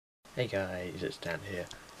Hey guys, it's Dan here.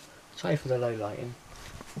 Sorry for the low lighting.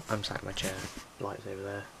 I'm sat in my chair, lights over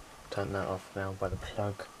there. Turn that off now by the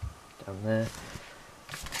plug down there.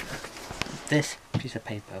 This piece of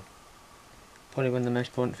paper, probably one of the most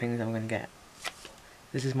important things I'm going to get.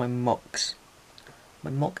 This is my mocks. My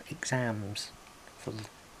mock exams for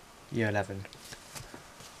year 11.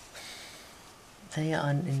 They are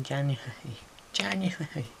in January.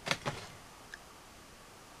 January!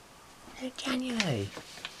 They're January!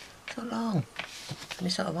 So long! I need to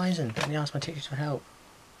start revising. I need to ask my teachers for help.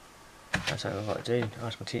 That's what I've got to do.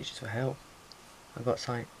 Ask my teachers for help. I've got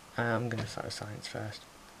science. I'm going to start with science first.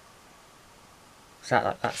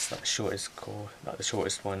 So that's like the shortest core, like the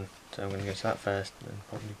shortest one. So I'm going to go to that first, and then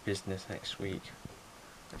probably business next week.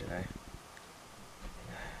 I don't know.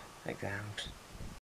 Exams.